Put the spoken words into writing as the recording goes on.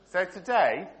So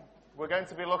today, we're going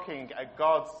to be looking at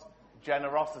God's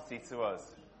generosity to us.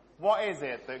 What is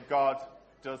it that God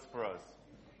does for us?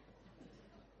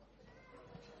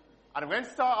 And I'm going to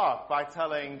start off by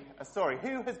telling a story.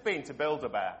 Who has been to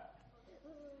Build-A-Bear?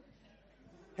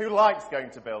 Who likes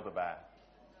going to Build-A-Bear?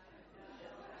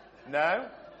 No?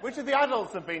 Which of the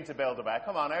adults have been to Build-A-Bear?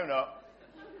 Come on, own up.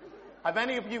 Have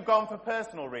any of you gone for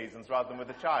personal reasons rather than with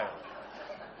a child?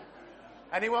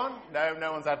 Anyone? No,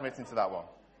 no one's admitting to that one.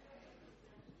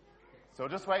 So I'll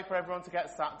just wait for everyone to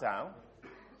get sat down.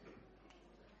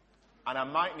 And I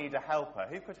might need a helper.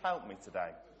 Who could help me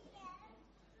today?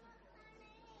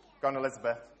 Go on,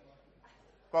 Elizabeth.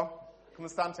 Go on, come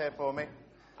and stand here for me.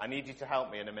 I need you to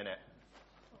help me in a minute.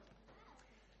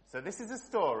 So this is a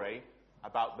story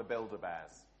about the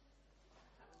Build-A-Bears.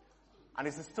 And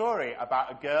it's a story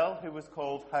about a girl who was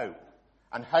called Hope.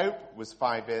 And Hope was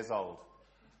 5 years old.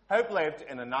 Hope lived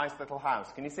in a nice little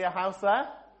house. Can you see a house there?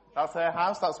 That's her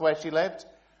house. That's where she lived.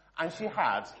 And she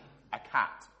had a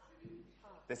cat.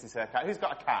 This is her cat. Who's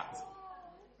got a cat?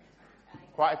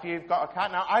 Quite a few have got a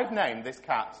cat. Now, I've named this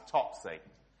cat Topsy.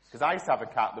 Because I used to have a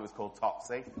cat that was called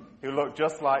Topsy, who looked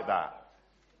just like that.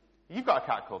 You've got a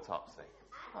cat called Topsy.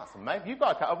 That's amazing. You've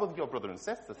got a cat. Oh, well, your brother and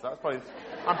sister. So that's probably...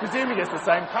 I'm presuming it's the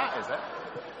same cat, is it?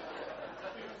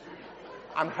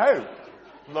 And Hope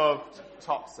loved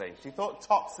Topsy. She thought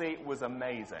Topsy was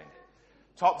amazing.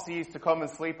 Topsy used to come and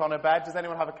sleep on her bed. Does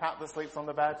anyone have a cat that sleeps on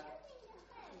the bed?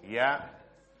 Yeah.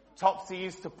 Topsy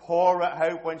used to paw at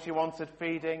Hope when she wanted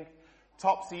feeding.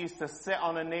 Topsy used to sit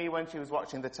on her knee when she was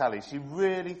watching the telly. She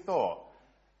really thought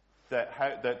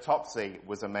that Topsy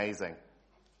was amazing.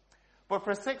 But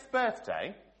for her 6th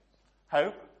birthday,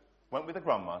 Hope went with her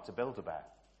grandma to Build-A-Bear.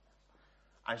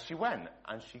 And she went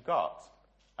and she got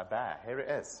a bear. Here it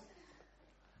is.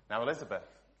 Now, Elizabeth,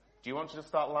 do you want to just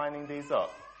start lining these up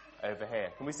over here?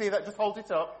 Can we see that? Just hold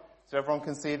it up so everyone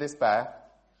can see this bear.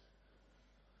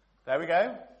 There we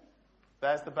go.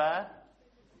 There's the bear.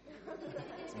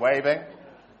 It's waving.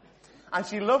 And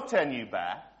she loved her new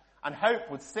bear. And Hope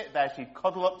would sit there. She'd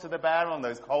cuddle up to the bear on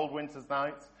those cold winter's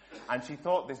nights. And she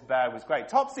thought this bear was great.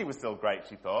 Topsy was still great,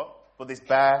 she thought. But this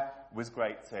bear was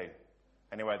great too.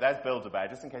 Anyway, there's Build-A-Bear,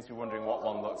 just in case you're wondering what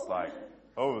one looks like.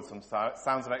 Oh, some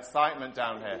sounds of excitement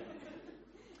down here.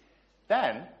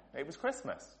 Then, it was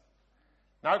Christmas.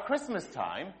 Now, at Christmas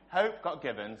time, Hope got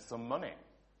given some money.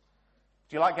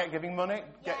 Do you like giving money?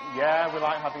 Yeah, we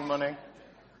like having money.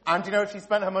 And do you know what she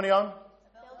spent her money on?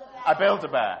 A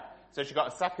Build-A-Bear. So she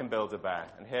got a second Build-A-Bear,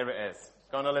 and here it is.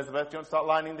 Go on, Elizabeth, do you want to start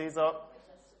lining these up?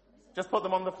 Just put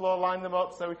them on the floor, line them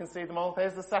up so we can see them all.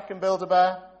 Here's the second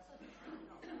Build-A-Bear.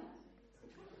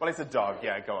 Well, it's a dog.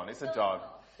 Yeah, go on. It's a dog.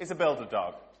 It's a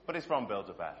Build-A-Dog, but it's from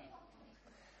Build-A-Bear.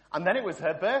 And then it was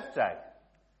her birthday.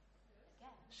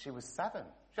 She was 7.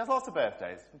 She has lots of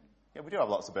birthdays. Yeah, we do have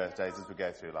lots of birthdays as we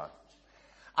go through life.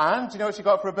 And do you know what she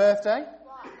got for a birthday?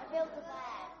 What? A Build-A-Bear.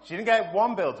 She didn't get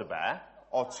 1 Build-A-Bear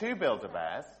or 2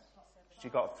 Build-A-Bears. She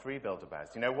got 3 Build-A-Bears.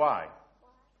 Do you know why?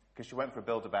 Because she went for a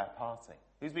Build-A-Bear party.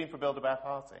 Who's been for a Build-A-Bear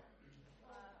party?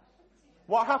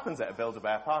 What happens at a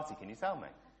Build-A-Bear party? Can you tell me?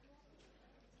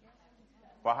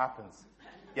 What happens?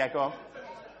 Yeah, go on.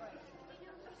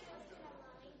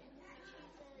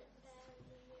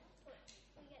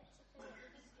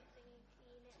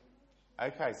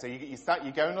 Okay, so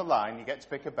you go in a line, you get to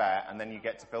pick a bear, and then you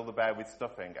get to fill the bear with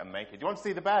stuffing and make it. Do you want to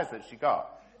see the bears that she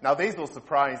got? Now, these will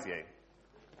surprise you.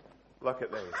 Look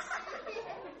at these.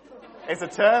 It's a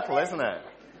turtle, isn't it?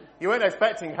 You weren't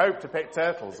expecting Hope to pick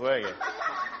turtles, were you?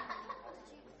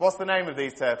 What's the name of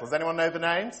these turtles? Anyone know the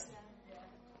names?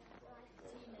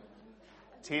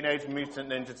 Teenage Mutant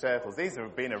Ninja Turtles. These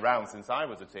have been around since I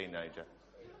was a teenager.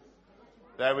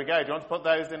 There we go. Do you want to put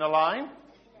those in a line?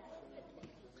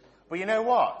 But you know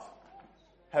what?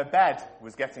 Her bed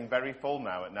was getting very full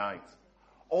now at night.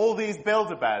 All these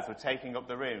Build-A-Bears were taking up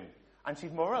the room. And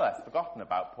she'd more or less forgotten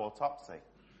about poor Topsy.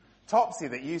 Topsy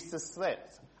that used to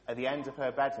sit at the end of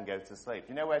her bed and go to sleep.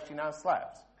 Do you know where she now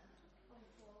slept?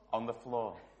 On the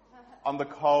floor. On the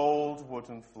cold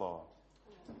wooden floor.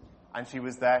 And she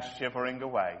was there shivering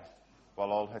away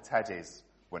while all her teddies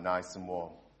were nice and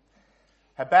warm.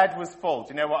 Her bed was full. Do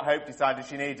you know what Hope decided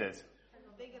she needed?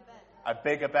 A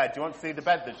bigger bed. Do you want to see the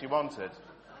bed that she wanted?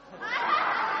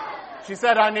 She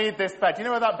said, I need this bed. Do you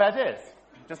know where that bed is?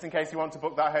 Just in case you want to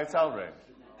book that hotel room.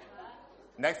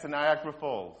 Next to Niagara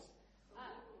Falls.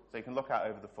 So you can look out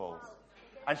over the falls.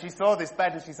 And she saw this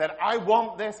bed and she said, I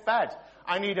want this bed.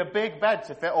 I need a big bed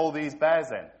to fit all these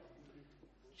bears in.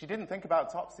 She didn't think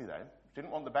about Topsy, though. She didn't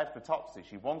want the bed for Topsy.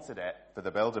 She wanted it for the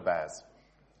Build-A-Bears.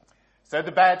 So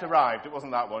the bed arrived. It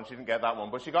wasn't that one. She didn't get that one.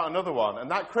 But she got another one.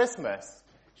 And that Christmas,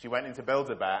 she went into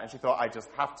Build-A-Bear and she thought, I just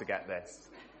have to get this.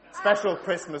 Special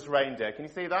Christmas reindeer. Can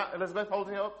you see that, Elizabeth,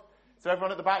 holding it up? So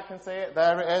everyone at the back can see it.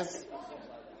 There it is.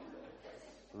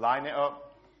 Line it up.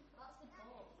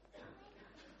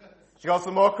 She got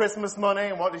some more Christmas money,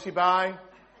 and what did she buy?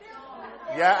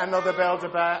 Yeah, another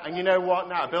Build-A-Bear. And you know what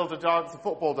now? Build-A-Dog, it's a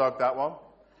football dog, that one.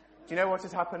 Do you know what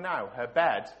has happened now? Her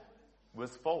bed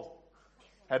was full.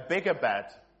 Her bigger bed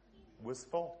was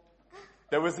full.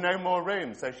 There was no more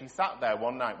room, so she sat there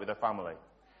one night with her family.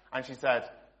 And she said,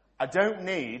 I don't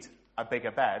need a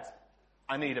bigger bed.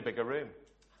 I need a bigger room.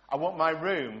 I want my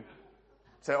room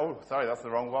to... Oh, sorry, that's the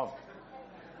wrong one.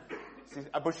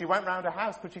 But she went round her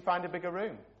house. Could she find a bigger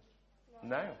room?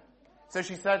 No. So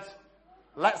she said,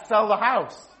 let's sell the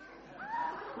house.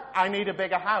 I need a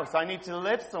bigger house. I need to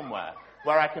live somewhere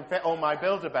where I can fit all my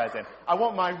Build-A-Bears in. I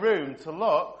want my room to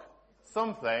look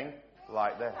something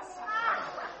like this.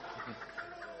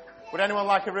 Would anyone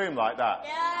like a room like that?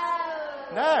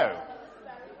 No.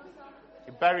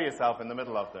 You bury yourself in the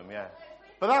middle of them, yeah.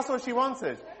 But that's what she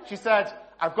wanted. She said,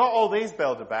 I've got all these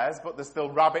Build-A-Bears, but there's still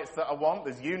rabbits that I want,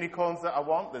 there's unicorns that I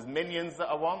want, there's minions that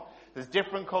I want, there's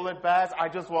different coloured bears. I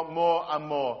just want more and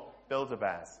more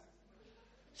Build-A-Bears.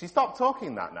 She stopped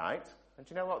talking that night, and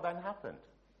do you know what then happened?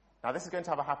 Now, this is going to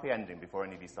have a happy ending before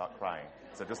any of you start crying,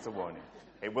 so just a warning.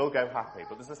 It will go happy,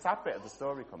 but there's a sad bit of the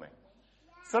story coming.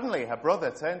 Suddenly, her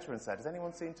brother turned to her and said, has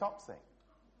anyone seen Topsy?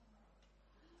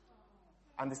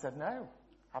 And they said, no,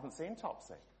 haven't seen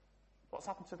Topsy. What's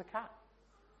happened to the cat?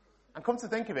 And come to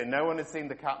think of it, no one had seen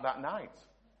the cat that night.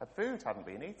 Her food hadn't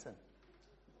been eaten.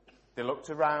 They looked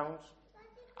around,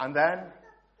 and then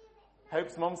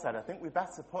Hope's mum said, I think we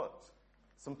better put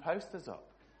some posters up.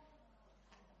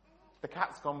 The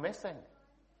cat's gone missing.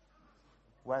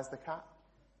 Where's the cat?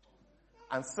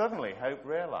 And suddenly Hope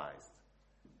realised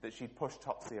that she'd pushed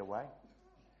Topsy away.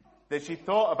 That she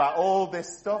thought about all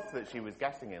this stuff that she was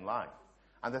getting in life.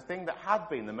 And the thing that had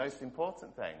been the most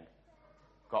important thing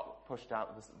got pushed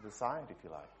out the side, if you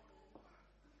like.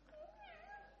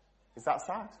 Is that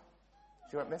sad?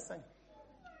 She went missing.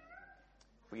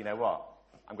 But you know what?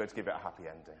 I'm going to give it a happy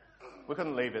ending. We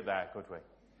couldn't leave it there, could we?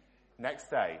 Next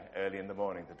day, early in the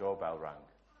morning, the doorbell rang.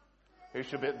 Who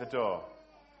should be at the door?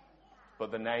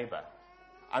 But the neighbour.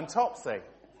 And Topsy.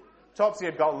 Topsy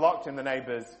had got locked in the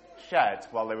neighbour's shed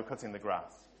while they were cutting the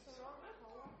grass.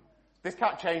 This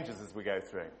cat changes as we go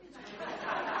through.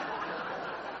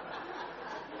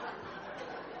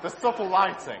 The subtle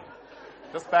lighting.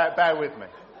 Just bear with me.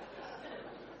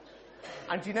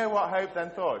 And do you know what Hope then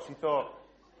thought? She thought,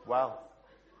 well,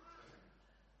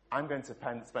 I'm going to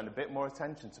spend a bit more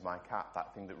attention to my cat,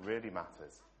 that thing that really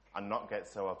matters, and not get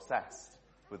so obsessed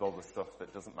with all the stuff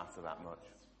that doesn't matter that much.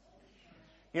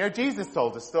 You know, Jesus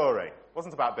told a story. It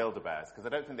wasn't about Build-A-Bears, because I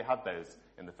don't think they had those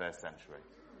in the first century.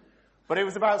 But it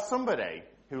was about somebody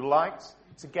who liked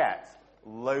to get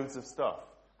loads of stuff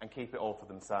and keep it all for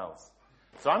themselves.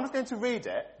 So I'm just going to read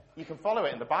it. You can follow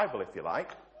it in the Bible if you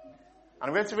like. And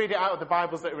I'm going to read it out of the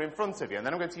Bibles that are in front of you, and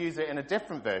then I'm going to use it in a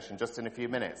different version just in a few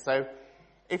minutes. So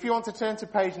if you want to turn to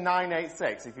page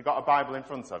 986, if you've got a Bible in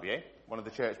front of you, one of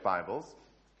the church Bibles,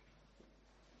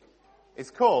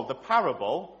 it's called The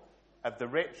Parable of the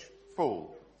Rich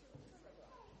Fool.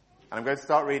 And I'm going to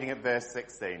start reading at verse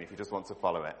 16 if you just want to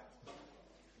follow it.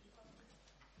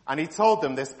 And he told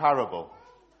them this parable.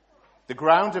 The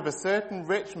ground of a certain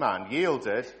rich man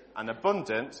yielded an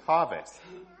abundant harvest.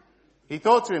 He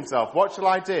thought to himself, what shall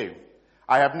I do?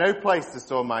 I have no place to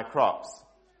store my crops.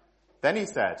 Then he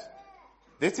said,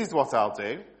 this is what I'll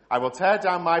do. I will tear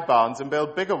down my barns and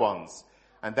build bigger ones,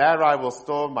 and there I will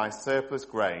store my surplus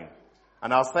grain.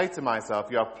 And I'll say to myself,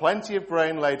 you have plenty of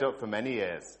grain laid up for many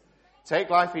years. Take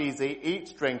life easy,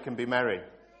 eat, drink, and be merry.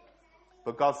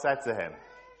 But God said to him,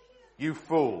 you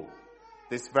fool,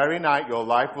 this very night your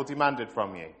life will demand it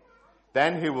from you.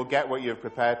 Then who will get what you have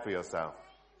prepared for yourself?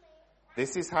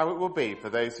 This is how it will be for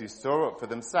those who store up for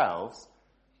themselves,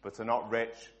 but are not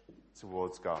rich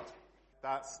towards God.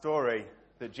 That story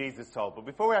that Jesus told. But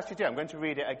before we actually do, I'm going to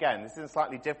read it again. This is a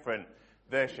slightly different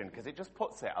version, because it just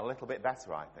puts it a little bit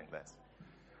better, I think, this.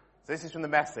 So this is from the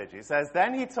Message. It says,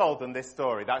 then he told them this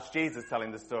story. That's Jesus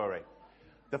telling the story.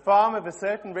 The farm of a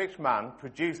certain rich man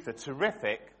produced a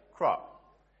terrific crop.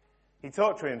 He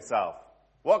thought to himself,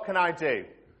 what can I do?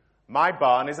 My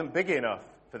barn isn't big enough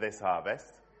for this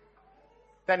harvest.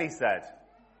 Then he said,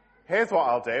 here's what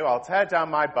I'll do. I'll tear down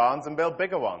my barns and build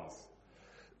bigger ones.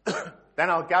 Then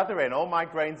I'll gather in all my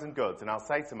grains and goods, and I'll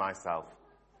say to myself,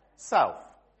 self,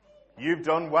 you've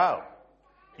done well.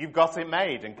 You've got it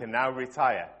made and can now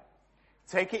retire.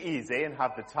 Take it easy and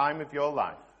have the time of your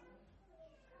life.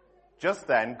 Just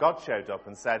then, God showed up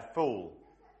and said, fool,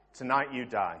 tonight you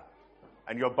die.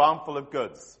 And your barn full of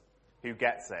goods, who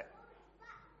gets it?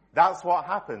 That's what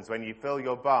happens when you fill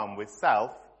your barn with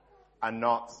self and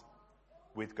not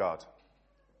with God.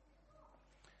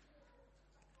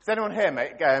 Does anyone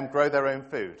here grow their own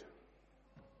food?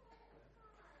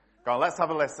 Go on, let's have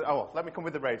a listen. Oh, let me come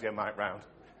with the radio mic round.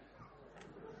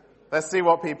 Let's see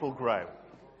what people grow.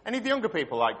 Any of the younger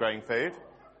people like growing food?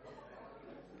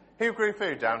 Who grew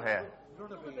food down here?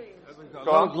 Runner beans.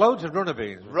 Go on. Loads of runner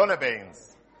beans. Runner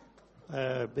beans.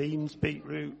 Beans,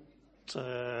 beetroot,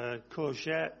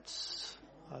 courgettes.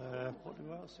 What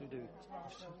else do we do?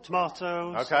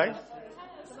 Tomatoes. Okay.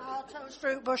 Tomatoes,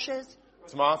 fruit bushes.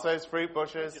 Tomatoes, fruit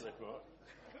bushes.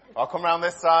 I'll come round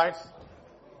this side.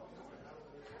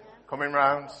 Coming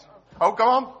round. Oh, go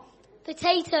on.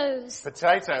 Potatoes.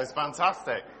 Potatoes,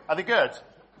 fantastic. Are they good?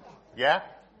 Yeah?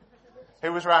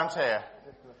 Who was round here?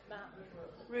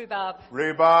 Rhubarb.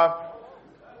 Rhubarb.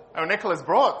 Oh, Nicola's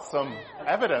brought some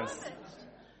evidence.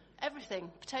 Everything.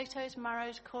 Potatoes,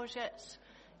 marrows, courgettes,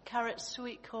 carrots,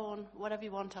 sweet corn, whatever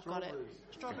you want, I've got it.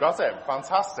 You've got it.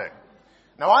 Fantastic.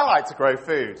 Now, I like to grow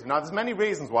food. Now, there's many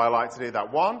reasons why I like to do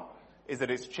that. One is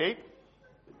that it's cheap.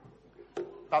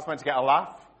 That's meant to get a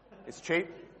laugh. It's cheap.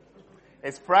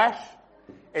 It's fresh.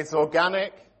 It's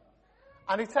organic.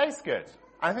 And it tastes good.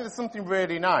 I think there's something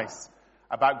really nice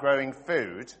about growing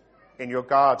food in your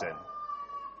garden.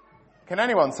 Can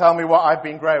anyone tell me what I've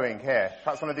been growing here?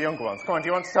 Perhaps one of the younger ones. Come on, do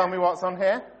you want to tell me what's on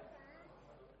here?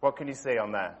 What can you see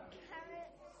on there?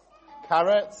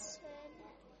 Carrots.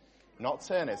 Not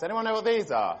turnips. Anyone know what these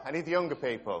are? Any of the younger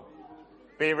people?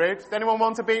 Beetroot. Does anyone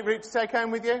want a beetroot to take home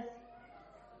with you?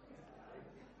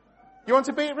 You want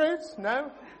a beetroot?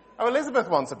 No? Oh, Elizabeth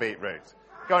wants a beetroot.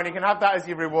 Go on, you can have that as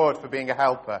your reward for being a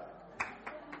helper.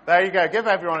 There you go. Give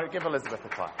Elizabeth a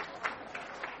clap.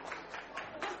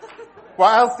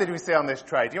 What else did we see on this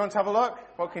tray? Do you want to have a look?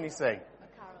 What can you see?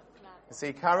 You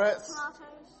see carrots.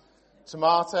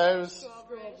 Tomatoes.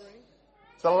 Strawberry.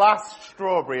 It's the last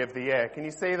strawberry of the year. Can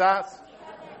you see that?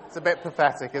 It's a bit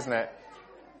pathetic, isn't it?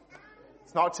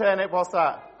 It's not a turnip. What's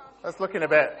that? That's looking a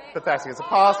bit pathetic. It's a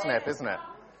parsnip, isn't it?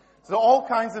 So all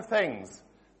kinds of things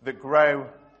that grow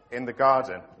in the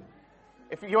garden.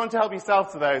 If you want to help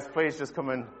yourself to those, please just come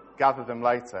and gather them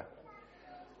later.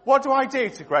 What do I do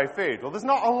to grow food? Well, there's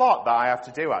not a lot that I have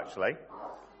to do, actually.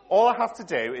 All I have to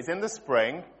do is in the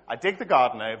spring, I dig the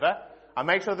garden over, I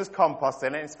make sure there's compost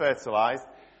in it, it's fertilized,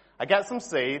 I get some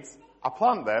seeds, I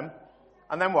plant them,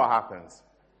 and then what happens?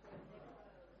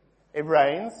 It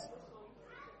rains.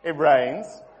 It rains.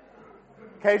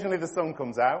 Occasionally the sun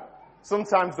comes out.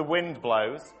 Sometimes the wind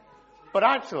blows. But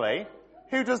actually,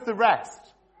 who does the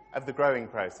rest of the growing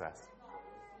process?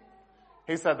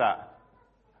 Who said that?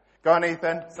 Go on,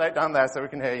 Ethan. Say it down there so we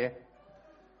can hear you.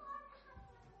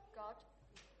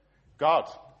 God.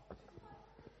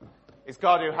 It's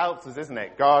God who helps us, isn't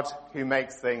it? God who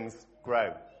makes things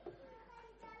grow.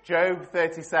 Job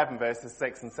 37 verses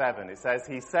 6 and 7, it says,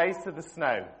 He says to the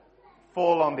snow,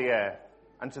 fall on the earth,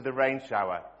 and to the rain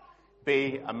shower,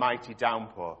 be a mighty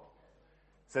downpour,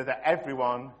 so that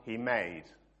everyone he made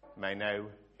may know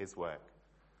his work.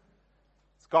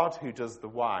 It's God who does the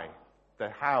why, the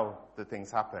how the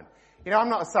things happen. You know, I'm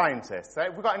not a scientist.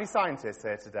 Have we got any scientists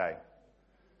here today?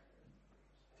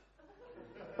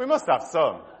 We must have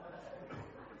some.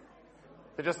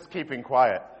 They're just keeping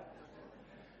quiet.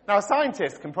 Now, a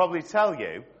scientist can probably tell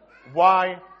you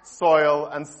why soil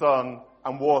and sun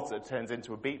and water turns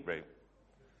into a beetroot.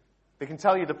 They can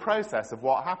tell you the process of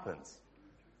what happens.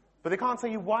 But they can't tell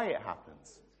you why it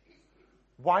happens.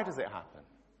 Why does it happen?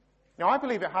 Now, I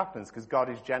believe it happens because God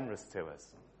is generous to us.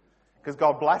 Because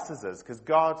God blesses us. Because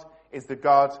God is the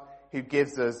God who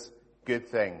gives us good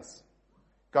things.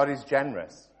 God is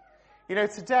generous. You know,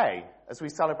 today, as we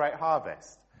celebrate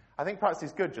harvest, I think perhaps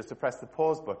it's good just to press the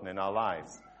pause button in our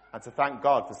lives and to thank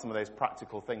God for some of those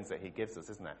practical things that he gives us,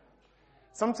 isn't it?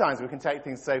 Sometimes we can take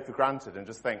things so for granted and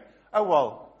just think, oh,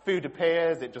 well, food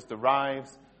appears, it just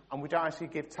arrives, and we don't actually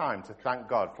give time to thank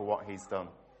God for what he's done.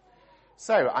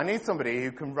 So, I need somebody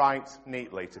who can write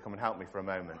neatly to come and help me for a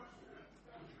moment.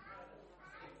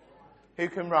 Who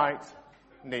can write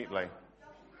neatly?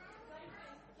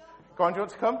 Go on, do you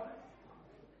want to come?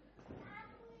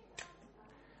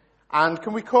 And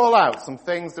can we call out some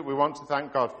things that we want to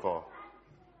thank God for?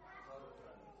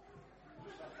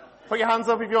 Put your hands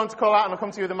up if you want to call out, and I'll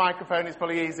come to you with a microphone. It's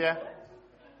probably easier.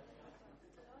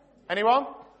 Anyone?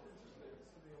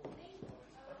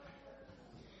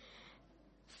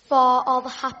 For all the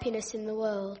happiness in the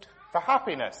world. For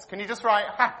happiness. Can you just write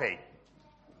happy?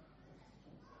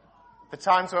 The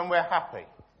times when we're happy.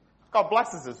 God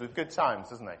blesses us with good times,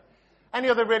 doesn't he? Any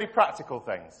other really practical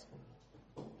things?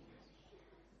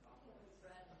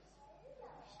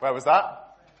 Where was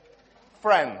that?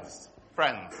 Friends.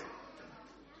 Friends.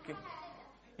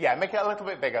 Yeah, make it a little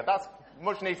bit bigger. That's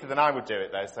much neater than I would do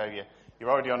it, though, so you're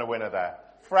already on a winner there.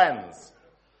 Friends.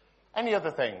 Any other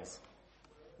things?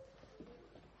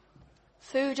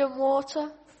 Food and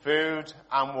water. Food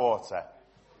and water.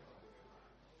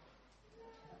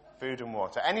 Food and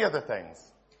water. Any other things?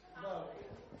 Love.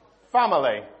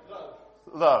 Family. Love.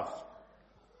 Love.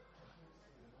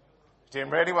 Doing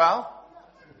really well?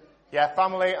 Yeah,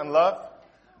 family and love.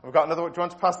 We've got another one. Do you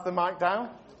want to pass the mic down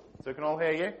so we can all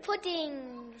hear you?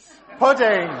 Puddings.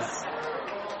 Puddings.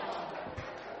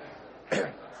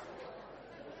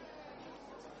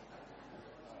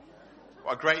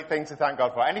 What a great thing to thank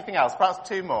God for. Anything else? Perhaps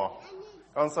two more.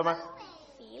 Go on, Summer.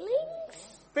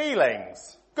 Feelings.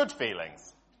 Feelings. Good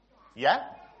feelings. Yeah?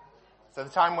 So the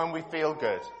time when we feel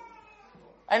good.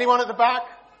 Anyone at the back?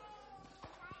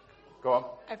 Go on.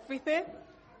 Everything.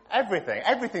 Everything.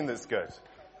 Everything that's good.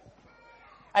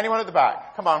 Anyone at the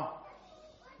back? Come on.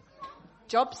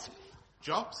 Jobs.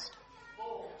 Jobs?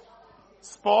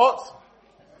 Sport?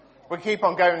 We'd keep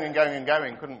on going and going and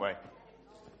going, couldn't we?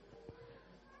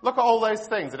 Look at all those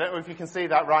things. I don't know if you can see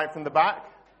that right from the back.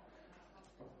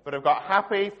 But I've got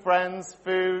happy, friends,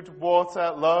 food,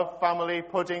 water, love, family,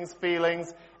 puddings,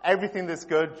 feelings, everything that's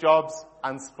good, jobs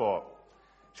and sport.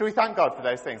 Shall we thank God for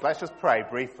those things? Let's just pray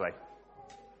briefly.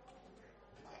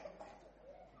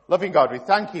 Loving God, we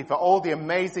thank you for all the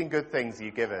amazing good things you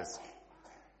give us.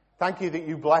 Thank you that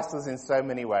you bless us in so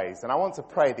many ways. And I want to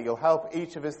pray that you'll help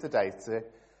each of us today to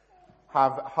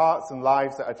have hearts and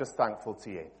lives that are just thankful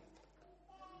to you.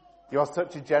 You are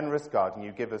such a generous God and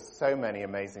you give us so many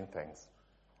amazing things.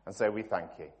 And so we thank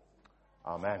you.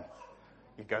 Amen.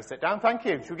 You go sit down. Thank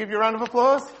you. Shall we give you a round of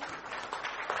applause?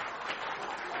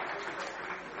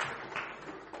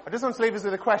 I just want to leave us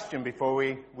with a question before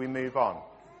we move on.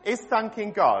 Is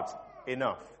thanking God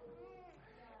enough?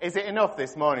 Is it enough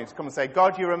this morning to come and say,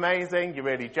 God, you're amazing, you're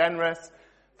really generous,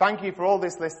 thank you for all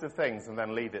this list of things, and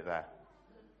then leave it there?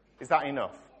 Is that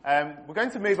enough? We're going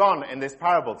to move on in this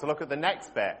parable to look at the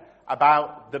next bit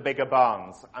about the bigger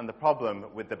barns and the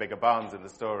problem with the bigger barns in the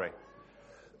story.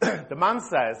 The man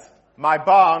says, my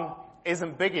barn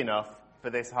isn't big enough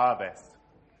for this harvest.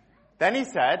 Then he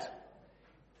said,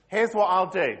 here's what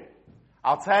I'll do.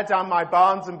 I'll tear down my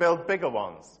barns and build bigger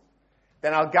ones.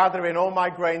 Then I'll gather in all my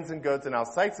grains and goods and I'll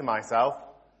say to myself,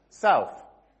 self,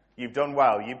 you've done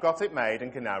well. You've got it made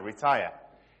and can now retire.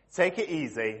 Take it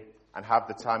easy and have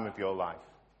the time of your life.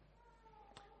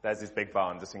 There's his big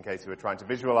barn, just in case you were trying to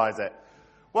visualize it.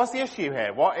 What's the issue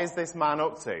here? What is this man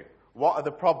up to? What are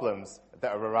the problems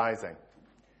that are arising?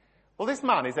 Well, this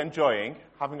man is enjoying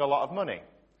having a lot of money.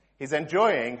 He's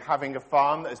enjoying having a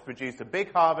farm that has produced a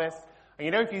big harvest. And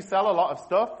you know, if you sell a lot of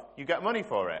stuff, you get money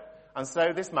for it. And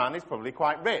so this man is probably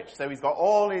quite rich. So he's got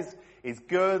all his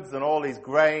goods and all his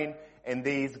grain in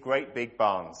these great big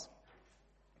barns.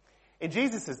 In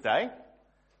Jesus' day,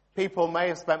 people may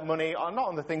have spent money not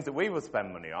on the things that we would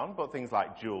spend money on, but things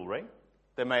like jewellery.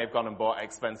 They may have gone and bought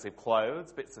expensive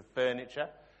clothes, bits of furniture.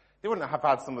 They wouldn't have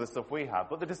had some of the stuff we have,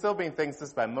 but there'd have still been things to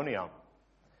spend money on.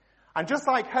 And just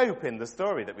like Hope in the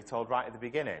story that we told right at the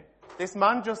beginning, this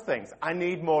man just thinks, I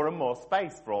need more and more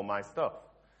space for all my stuff.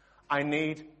 I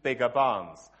need bigger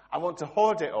barns. I want to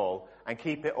hoard it all and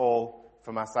keep it all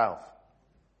for myself.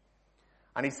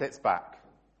 And he sits back.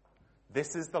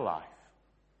 This is the life.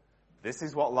 This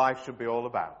is what life should be all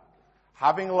about.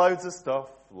 Having loads of stuff,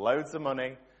 loads of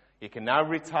money. You can now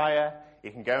retire.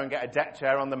 You can go and get a deck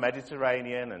chair on the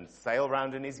Mediterranean and sail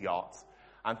around in his yacht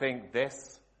and think,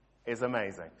 this is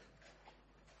amazing.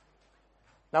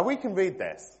 Now we can read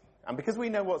this, and because we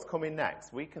know what's coming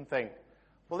next, we can think,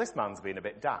 well, this man's been a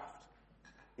bit daft.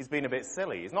 He's been a bit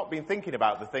silly. He's not been thinking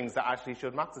about the things that actually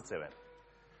should matter to him.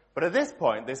 But at this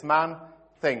point, this man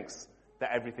thinks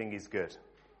that everything is good.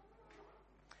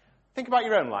 Think about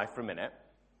your own life for a minute.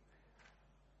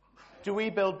 Do we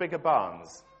build bigger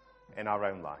barns in our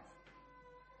own life?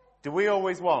 Do we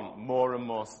always want more and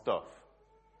more stuff?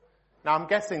 Now, I'm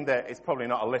guessing that it's probably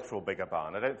not a literal bigger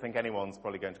barn. I don't think anyone's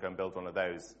probably going to go and build one of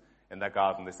those in their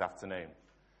garden this afternoon.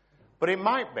 But it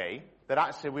might be that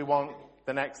actually we want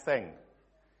the next thing.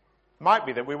 It might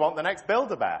be that we want the next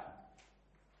Build-A-Bear.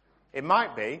 It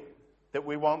might be that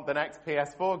we want the next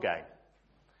PS4 game.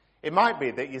 It might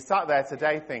be that you sat there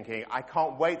today thinking, I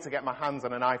can't wait to get my hands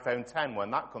on an iPhone 10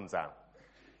 when that comes out.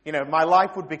 You know, my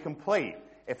life would be complete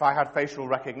if I had facial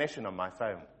recognition on my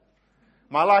phone.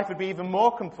 My life would be even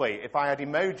more complete if I had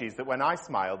emojis that when I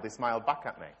smiled, they smiled back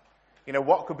at me. You know,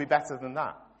 what could be better than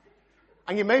that?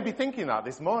 And you may be thinking that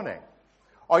this morning.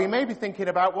 Or you may be thinking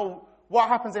about, well, what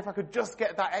happens if I could just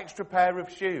get that extra pair of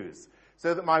shoes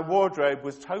so that my wardrobe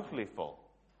was totally full?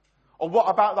 Or what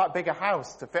about that bigger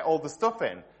house to fit all the stuff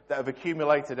in that have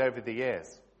accumulated over the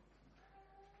years?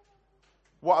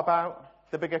 What about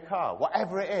the bigger car?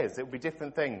 Whatever it is, it will be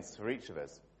different things for each of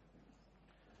us.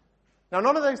 Now,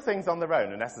 none of those things on their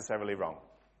own are necessarily wrong.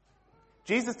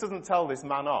 Jesus doesn't tell this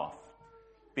man off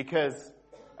because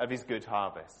of his good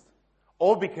harvest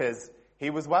or because he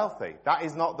was wealthy. That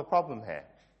is not the problem here.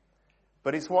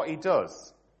 But it's what he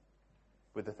does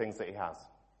with the things that he has.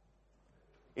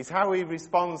 It's how he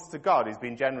responds to God who's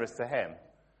been generous to him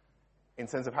in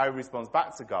terms of how he responds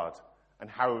back to God and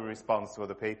how he responds to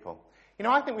other people. You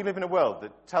know, I think we live in a world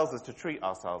that tells us to treat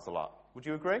ourselves a lot. Would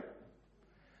you agree?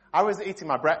 I was eating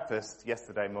my breakfast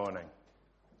yesterday morning.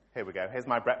 Here we go. Here's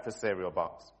my breakfast cereal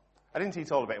box. I didn't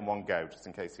eat all of it in one go, just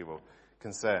in case you were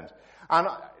concerned. And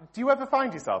do you ever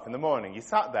find yourself in the morning, you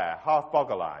sat there, half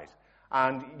boggle-eyed,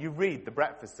 and you read the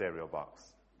breakfast cereal box?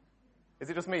 Is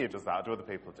it just me who does that, or do other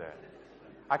people do it?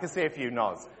 I can see a few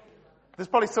nods. There's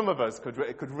probably some of us could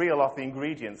reel off the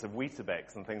ingredients of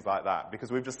Weetabix and things like that,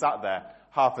 because we've just sat there,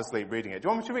 half asleep, reading it. Do you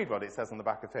want me to read what it says on the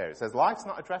back of here? It says, life's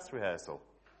not a dress rehearsal.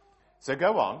 So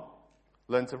go on,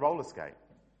 learn to roller skate.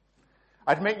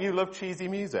 I'd make you love cheesy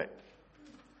music.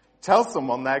 Tell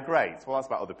someone they're great. Well, that's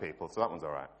about other people, so that one's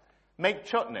all right. Make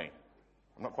chutney.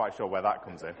 I'm not quite sure where that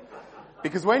comes in.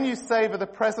 Because when you savor the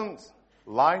present,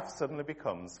 life suddenly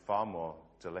becomes far more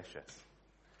delicious.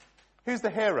 Who's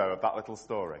the hero of that little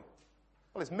story?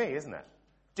 Well, it's me, isn't it?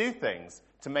 Do things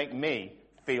to make me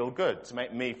feel good, to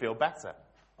make me feel better.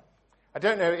 I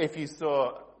don't know if you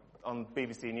saw on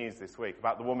BBC News this week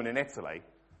about the woman in Italy.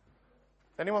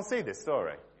 Did anyone see this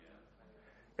story?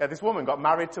 Yeah, this woman got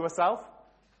married to herself.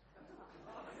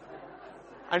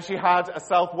 And she had a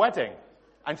self-wedding.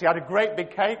 And she had a great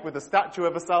big cake with a statue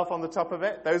of herself on the top of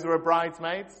it. Those were her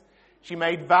bridesmaids. She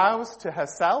made vows to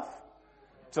herself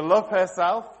to love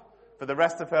herself for the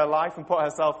rest of her life and put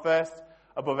herself first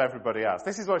above everybody else.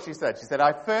 This is what she said. She said,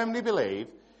 I firmly believe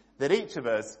that each of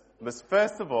us must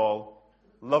first of all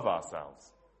love ourselves.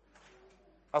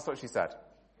 That's what she said.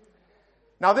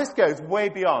 Now, this goes way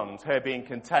beyond her being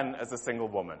content as a single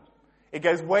woman. It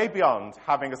goes way beyond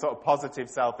having a sort of positive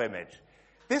self-image.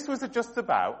 This was just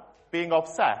about being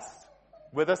obsessed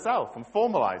with herself and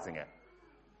formalizing it.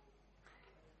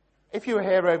 If you were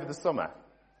here over the summer,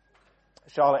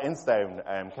 Charlotte Instone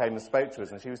came and spoke to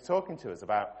us, and she was talking to us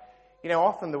about, you know,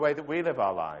 often the way that we live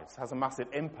our lives has a massive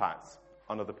impact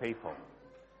on other people.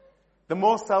 The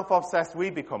more self-obsessed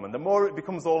we become, and the more it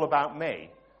becomes all about me,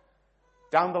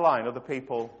 down the line, other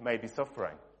people may be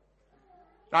suffering.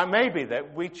 Now, it may be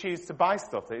that we choose to buy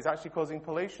stuff that is actually causing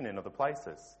pollution in other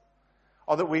places.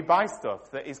 Or that we buy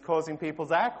stuff that is causing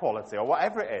people's air quality, or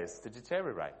whatever it is, to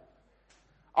deteriorate.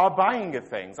 Our buying of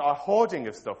things, our hoarding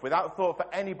of stuff without thought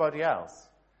for anybody else,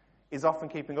 is often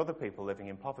keeping other people living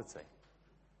in poverty.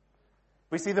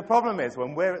 We see the problem is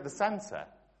when we're at the centre,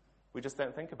 we just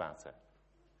don't think about it.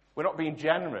 We're not being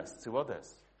generous to others.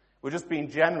 We're just being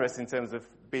generous in terms of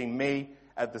being me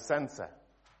at the centre.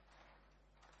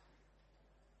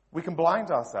 We can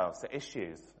blind ourselves to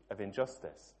issues of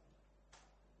injustice.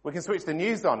 We can switch the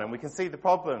news on and we can see the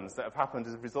problems that have happened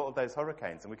as a result of those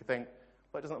hurricanes, and we can think,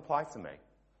 well, it doesn't apply to me.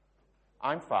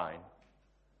 I'm fine.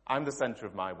 I'm the centre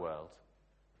of my world.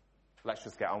 Let's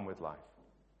just get on with life.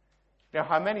 You know,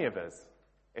 how many of us,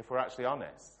 if we're actually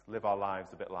honest, live our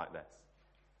lives a bit like this?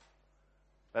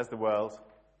 There's the world.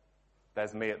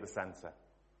 There's me at the centre.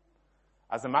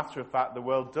 As a matter of fact, the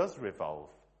world does revolve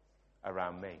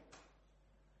around me.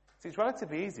 See, it's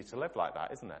relatively easy to live like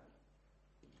that, isn't it?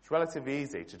 It's relatively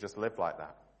easy to just live like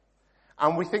that.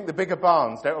 And we think the bigger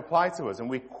barns don't apply to us, and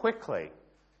we quickly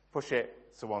push it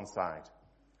to one side.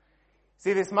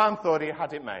 See, this man thought he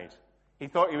had it made. He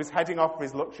thought he was heading off for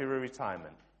his luxury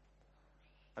retirement.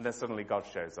 And then suddenly God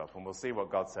shows up, and we'll see what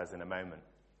God says in a moment.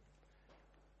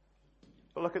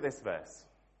 But look at this verse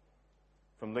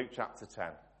from Luke chapter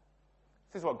 10.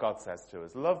 This is what God says to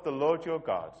us. Love the Lord your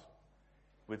God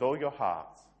with all your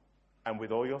heart, and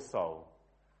with all your soul,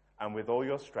 and with all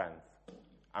your strength,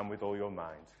 and with all your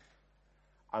mind.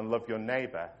 And love your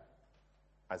neighbour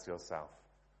as yourself.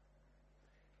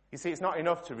 You see, it's not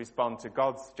enough to respond to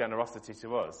God's generosity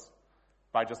to us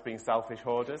by just being selfish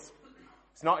hoarders.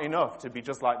 It's not enough to be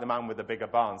just like the man with the bigger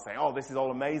barn saying, oh, this is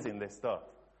all amazing, this stuff.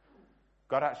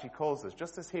 God actually calls us,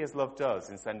 just as he has loved us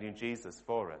in sending Jesus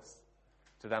for us,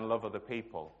 to then love other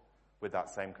people with that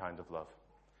same kind of love.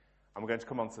 And we're going to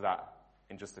come on to that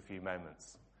in just a few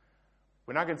moments.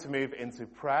 We're now going to move into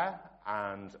prayer,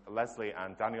 and Leslie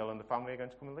and Daniel and the family are going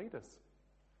to come and lead us.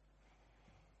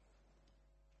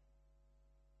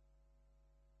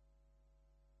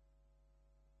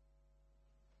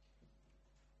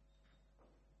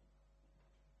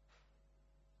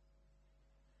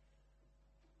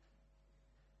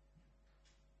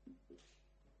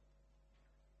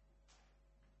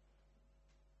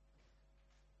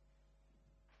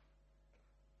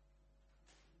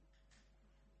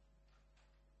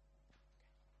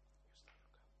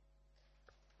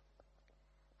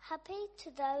 Happy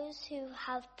to those who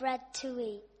have bread to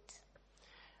eat.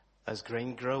 As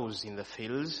grain grows in the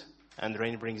fields and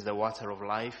rain brings the water of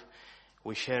life,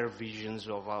 we share visions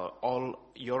of all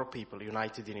your people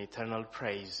united in eternal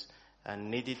praise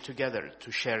and knitted together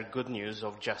to share good news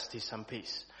of justice and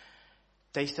peace.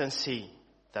 Taste and see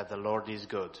that the Lord is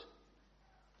good.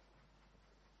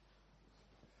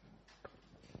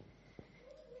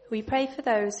 We pray for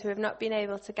those who have not been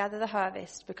able to gather the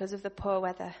harvest because of the poor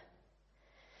weather.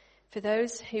 For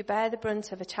those who bear the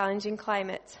brunt of a challenging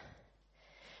climate,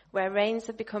 where rains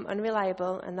have become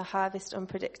unreliable and the harvest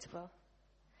unpredictable.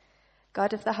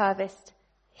 God of the harvest,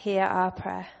 hear our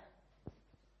prayer.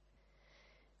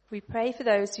 We pray for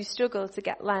those who struggle to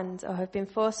get land or have been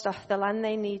forced off the land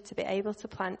they need to be able to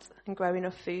plant and grow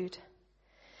enough food.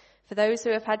 For those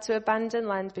who have had to abandon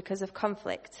land because of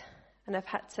conflict and have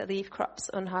had to leave crops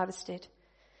unharvested.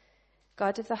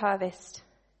 God of the harvest,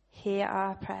 hear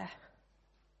our prayer.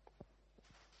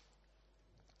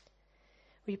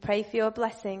 We pray for your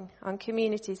blessing on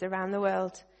communities around the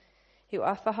world who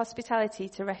offer hospitality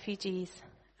to refugees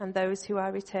and those who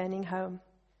are returning home.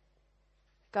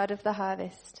 God of the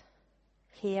harvest,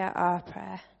 hear our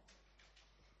prayer.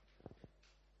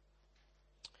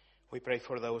 We pray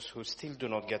for those who still do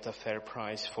not get a fair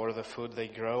price for the food they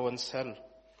grow and sell,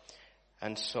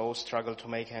 and so struggle to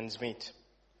make ends meet.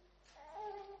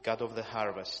 God of the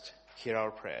harvest, hear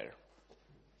our prayer.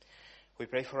 We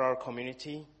pray for our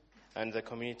community and the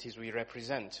communities we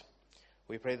represent.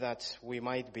 We pray that we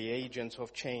might be agents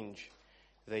of change,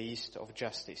 the east of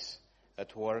justice,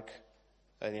 at work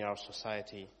and in our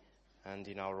society and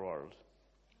in our world.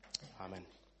 Amen.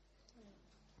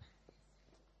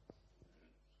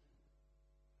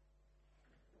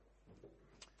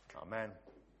 Amen.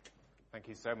 Thank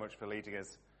you so much for leading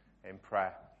us in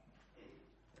prayer.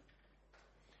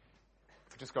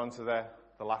 We've just gone to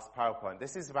the last PowerPoint.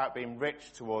 This is about being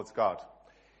rich towards God.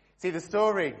 See, the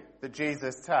story that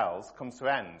Jesus tells comes to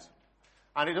end.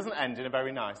 And it doesn't end in a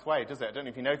very nice way, does it? I don't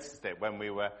know if you noticed it when we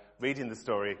were reading the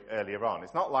story earlier on.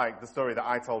 It's not like the story that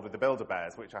I told with the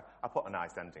Build-A-Bears, which I put a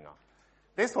nice ending on.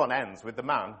 This one ends with the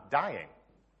man dying.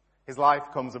 His life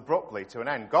comes abruptly to an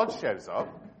end. God shows up,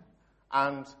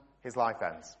 and his life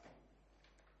ends.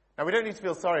 Now, we don't need to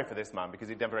feel sorry for this man because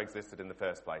he never existed in the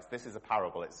first place. This is a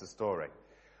parable, it's a story.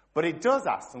 But it does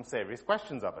ask some serious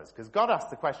questions of us, because God asked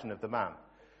the question of the man.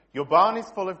 Your barn is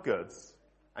full of goods,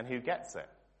 and who gets it?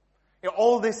 You know,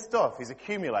 all this stuff is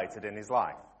accumulated in his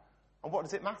life. And what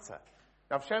does it matter?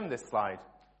 Now, I've shown this slide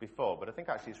before, but I think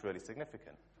actually it's really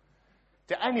significant.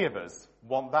 Do any of us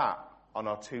want that on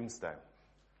our tombstone?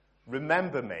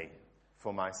 Remember me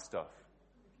for my stuff.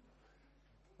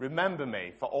 Remember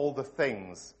me for all the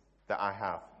things that I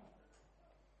have.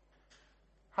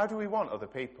 How do we want other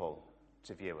people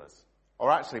to view us? Or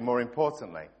actually, more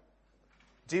importantly,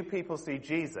 do people see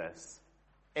Jesus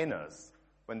in us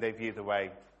when they view the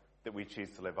way that we choose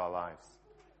to live our lives?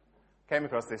 Came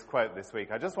across this quote this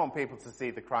week. I just want people to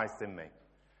see the Christ in me.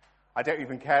 I don't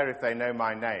even care if they know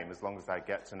my name as long as I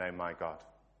get to know my God.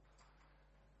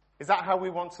 Is that how we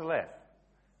want to live?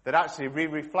 That actually we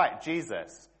reflect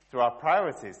Jesus through our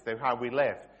priorities, through how we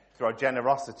live, through our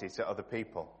generosity to other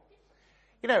people.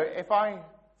 You know, if I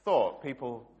thought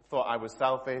people thought I was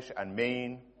selfish and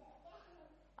mean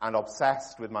and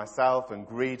obsessed with myself and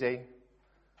greedy,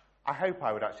 I hope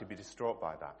I would actually be distraught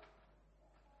by that.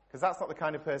 Because that's not the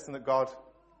kind of person that God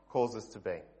calls us to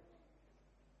be.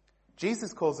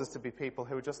 Jesus calls us to be people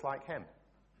who are just like him,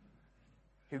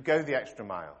 who go the extra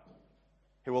mile,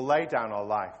 who will lay down our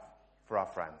life for our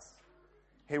friends,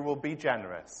 who will be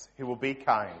generous, who will be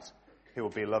kind, who will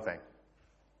be loving.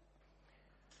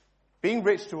 Being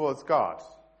rich towards God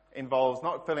involves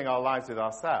not filling our lives with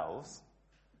ourselves,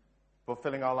 but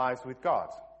filling our lives with God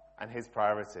and his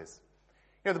priorities.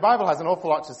 You know, the Bible has an awful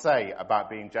lot to say about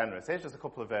being generous. Here's just a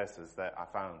couple of verses that I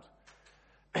found.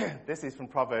 This is from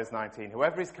Proverbs 19.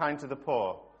 Whoever is kind to the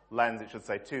poor lends, it should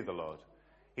say, to the Lord.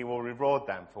 He will reward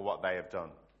them for what they have done.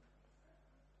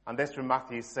 And this from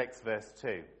Matthew 6, verse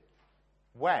 2.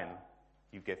 When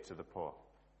you give to the poor.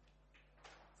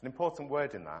 It's an important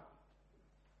word in that.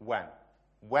 When.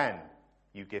 When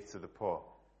you give to the poor.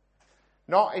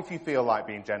 Not if you feel like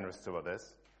being generous to others.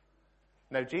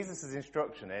 No, Jesus'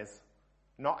 instruction is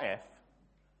not if,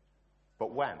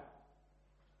 but when.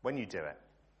 When you do it.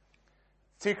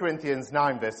 2 Corinthians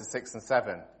 9, verses 6 and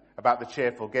 7, about the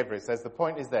cheerful giver. It says, the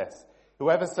point is this.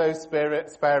 Whoever sows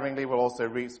sparingly will also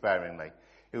reap sparingly.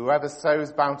 Whoever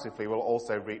sows bountifully will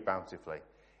also reap bountifully.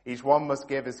 Each one must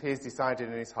give as he has decided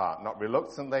in his heart, not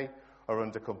reluctantly or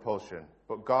under compulsion.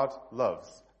 But God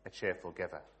loves a cheerful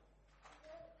giver.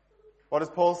 What does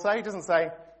Paul say? He doesn't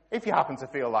say, if you happen to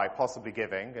feel like possibly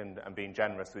giving and being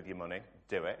generous with your money,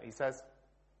 do it. He says,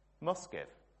 must give.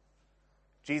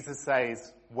 Jesus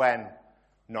says, when,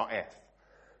 not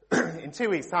if. In 2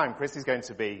 weeks' time, Chris is going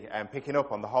to be picking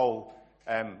up on the whole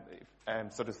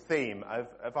sort of theme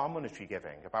of our monetary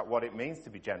giving, about what it means to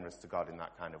be generous to God in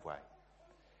that kind of way.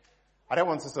 I don't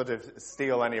want to sort of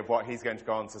steal any of what he's going to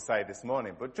go on to say this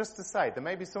morning, but just to say, there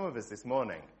may be some of us this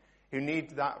morning who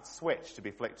need that switch to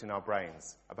be flicked in our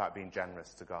brains about being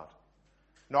generous to God.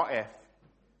 Not if,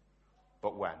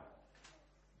 but when.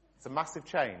 It's a massive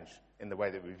change in the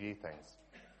way that we view things.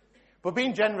 But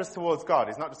being generous towards God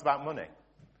is not just about money.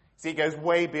 See, it goes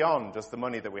way beyond just the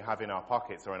money that we have in our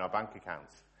pockets or in our bank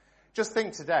accounts. Just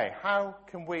think today, how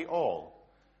can we all,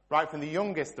 right from the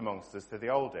youngest amongst us to the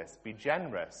oldest, be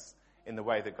generous in the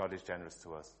way that God is generous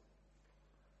to us?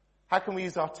 How can we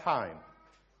use our time?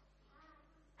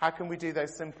 How can we do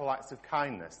those simple acts of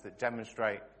kindness that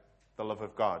demonstrate the love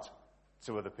of God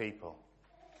to other people?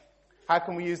 How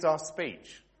can we use our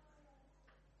speech?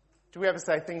 Do we ever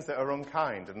say things that are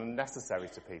unkind and unnecessary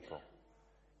to people?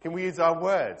 Can we use our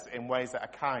words in ways that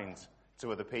are kind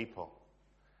to other people?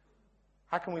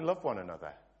 How can we love one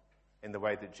another in the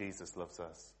way that Jesus loves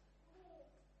us?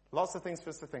 Lots of things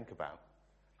for us to think about.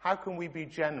 How can we be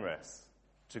generous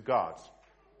to God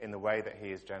in the way that he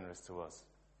is generous to us?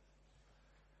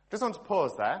 Just want to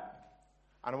pause there,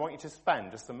 and I want you to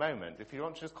spend just a moment, if you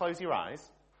want to just close your eyes,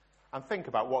 and think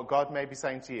about what God may be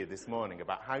saying to you this morning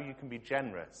about how you can be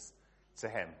generous to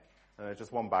him. And there's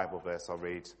just one Bible verse I'll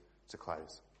read to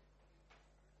close.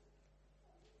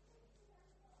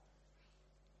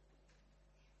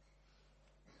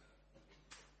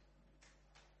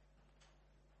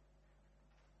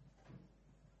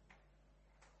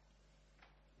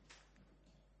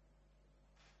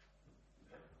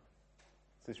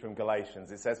 This is from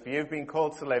Galatians. It says, "For you have been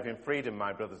called to live in freedom,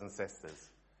 my brothers and sisters.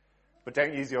 But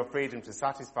don't use your freedom to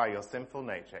satisfy your sinful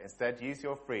nature. Instead, use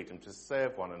your freedom to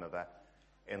serve one another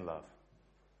in love."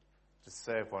 To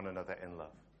serve one another in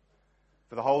love.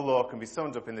 For the whole law can be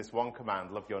summed up in this one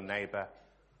command: love your neighbour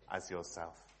as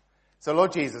yourself. So,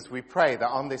 Lord Jesus, we pray that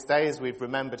on this day, as we've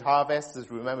remembered harvest, as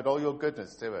we've remembered all your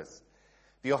goodness to us,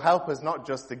 that you'll help us not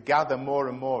just to gather more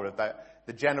and more of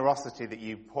the generosity that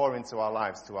you pour into our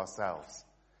lives to ourselves,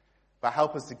 but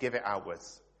help us to give it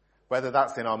outwards. Whether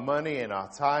that's in our money, in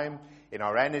our time, in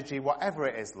our energy, whatever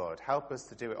it is, Lord, help us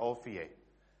to do it all for you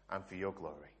and for your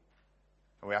glory.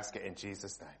 And we ask it in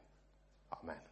Jesus' name. Amen.